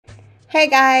Hey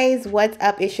guys, what's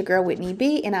up? It's your girl Whitney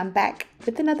B and I'm back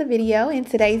with another video. In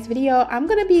today's video, I'm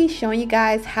going to be showing you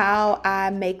guys how I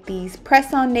make these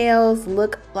press-on nails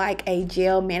look like a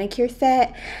gel manicure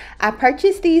set. I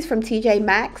purchased these from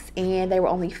MAXX and they were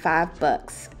only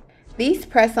 $5. These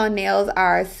press-on nails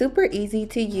are super easy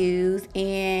to use,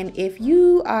 and if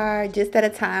you are just at a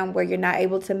time where you're not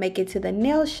able to make it to the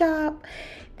nail shop,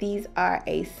 these are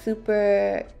a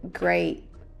super great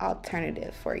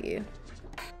alternative for you.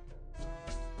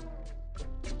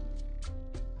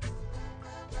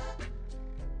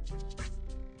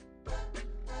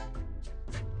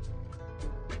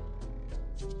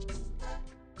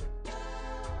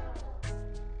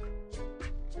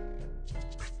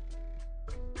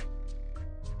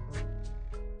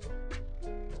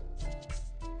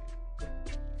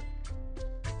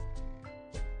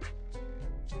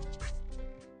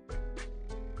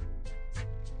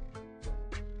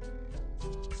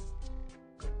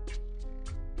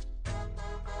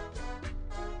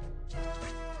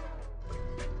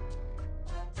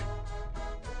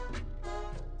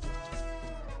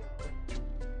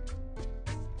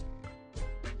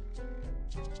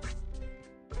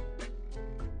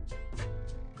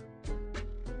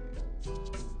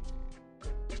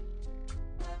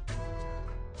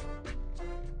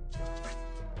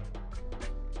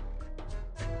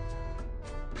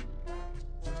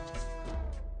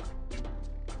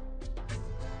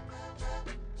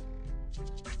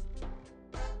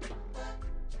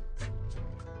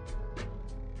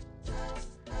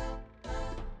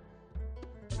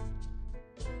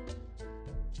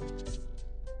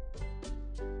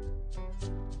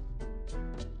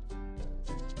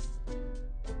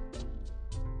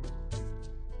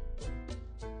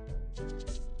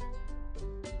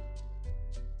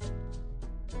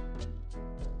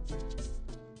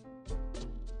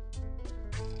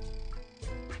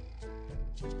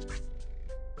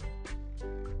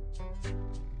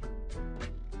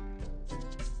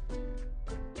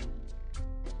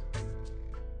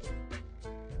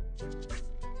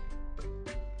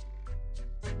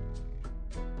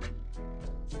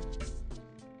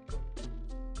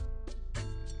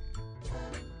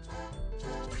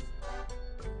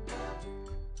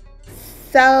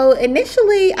 So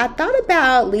initially I thought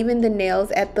about leaving the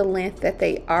nails at the length that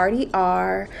they already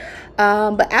are,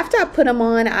 but after I put them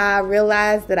on, I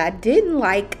realized that I didn't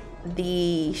like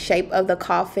the shape of the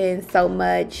coffin so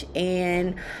much,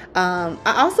 and I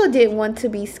also didn't want to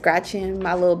be scratching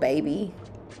my little baby.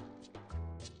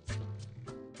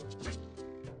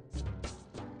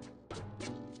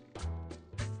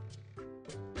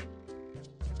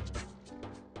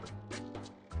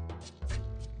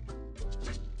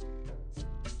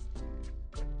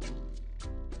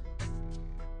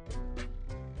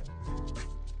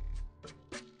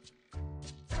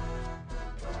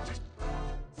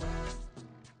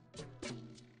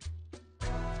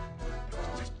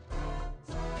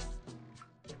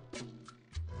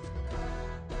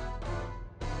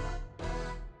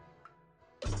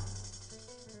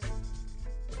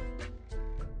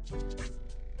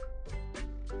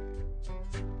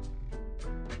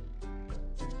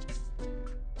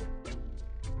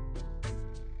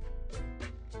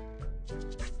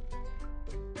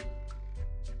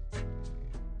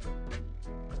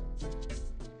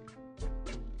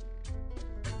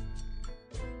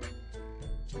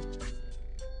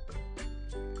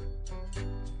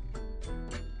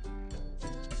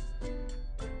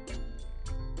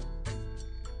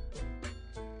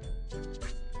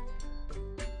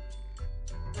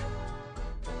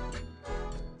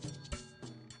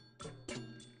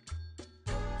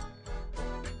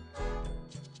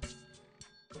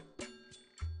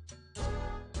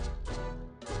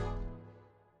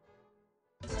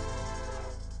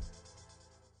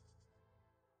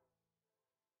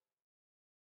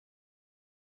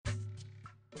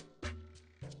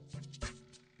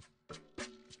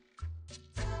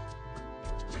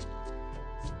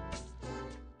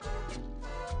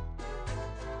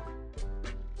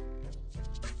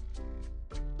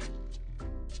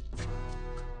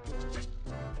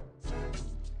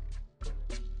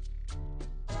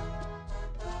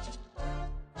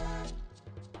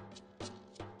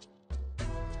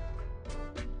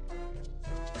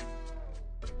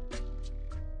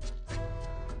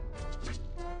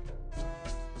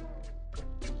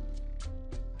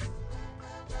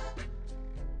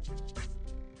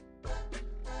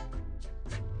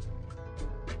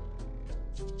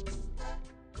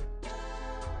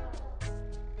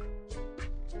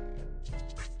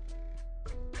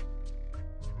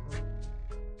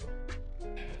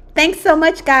 Thanks so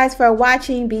much guys for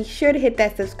watching. Be sure to hit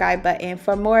that subscribe button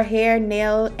for more hair,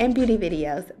 nail, and beauty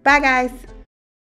videos. Bye guys.